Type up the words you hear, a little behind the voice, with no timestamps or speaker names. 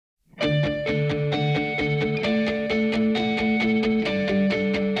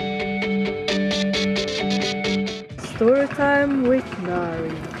time with Nari.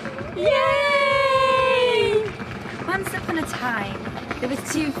 Yay! Once upon a time, there was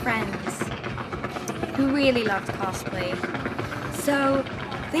two friends who really loved cosplay. So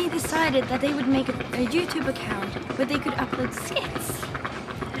they decided that they would make a YouTube account where they could upload skits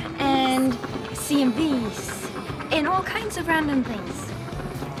and CMVs and all kinds of random things.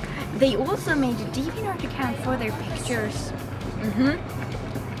 They also made a DeviantArt account for their pictures.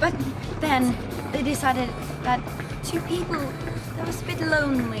 But then they decided that two people, that was a bit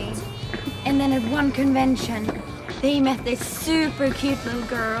lonely. And then at one convention, they met this super cute little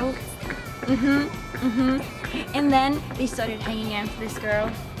girl. And then they started hanging out with this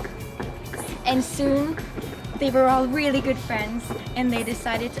girl. And soon, they were all really good friends and they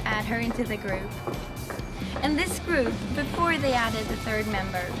decided to add her into the group. And this group, before they added the third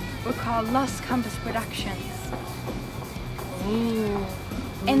member, were called Lost Compass Productions. Ooh.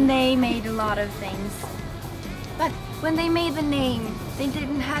 And they made a lot of things. But when they made the name, they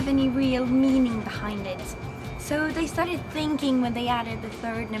didn't have any real meaning behind it. So they started thinking when they added the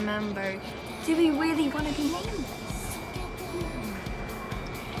third member, do we really want to be named this?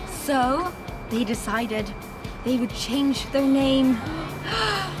 So they decided they would change their name.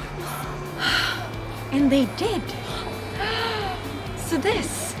 And they did. So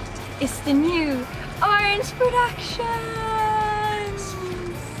this is the new OrangeProVideos.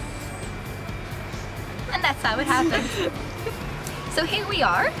 And that's how it happened. So here we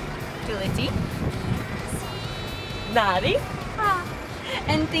are, Bility, Nari.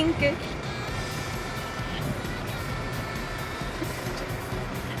 and Dinku.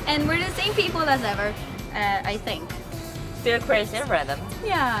 And we're the same people as ever, I think. Still crazy and random.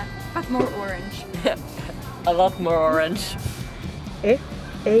 Yeah, but more orange. A lot more orange.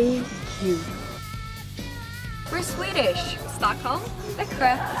 FAQ. We're Swedish. Stockholm.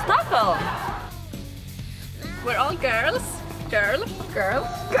 Växjö. Stockholm. We're all girls. Girl.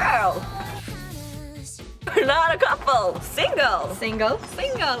 We're not a couple. Single. Single.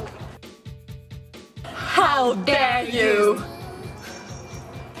 How dare you?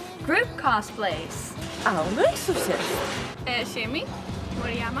 Group cosplays. Outdoor-exorcist. Shimi,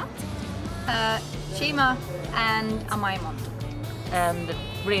 Moriyama, Shima and Amaimon. And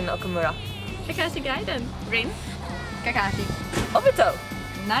Rin Okumura. Kakashi Gaiden, Rin, Kakashi. Obito.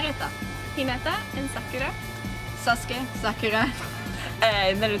 Naruto. Hinata, and Sakura. Sasuke. Sakura.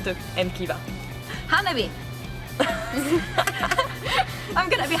 Naruto and Kiba. Hanabi. I'm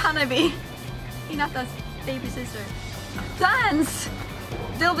gonna be Hanabi. Hinata's baby sister. Plans!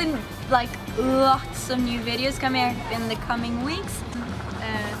 There'll be like lots of new videos coming out in the coming weeks.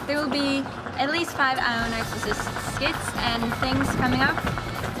 There will be at least 5 OrangeProVideos skits and things coming up,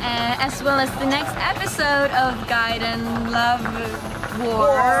 as well as the next episode of Gaiden Love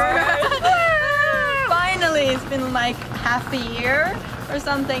War. Finally, it's been like half a year or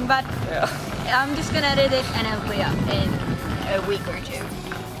something, but Yeah. I'm just gonna edit it and it'll be up in a week or two.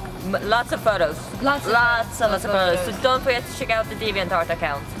 Lots of photos. Lots of photos. So don't forget to check out the DeviantArt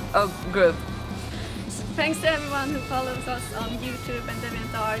account. Oh, group. Thanks to everyone who follows us on YouTube and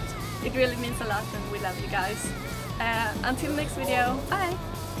DeviantArt. It really means a lot and we love you guys. Until next video, bye!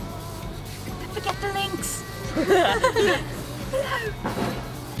 Don't forget the links!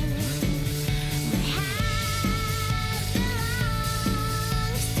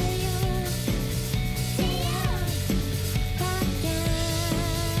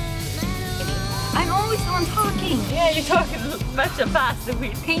 I'm always the one talking! Yeah, you're talking much fast and we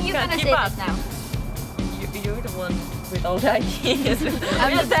Can you can't gonna keep say up. this now? You're the one with all the ideas.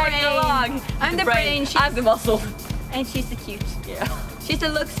 I'm just the tagging brain. along. I'm the brain. I'm the muscle. And she's the cute. Yeah. She's the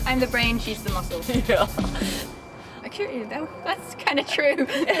looks, I'm the brain, she's the muscle. Yeah. Actually, that's kind of true.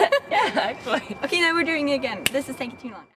 Yeah, actually. Okay, now we're doing it again. This is taking too long.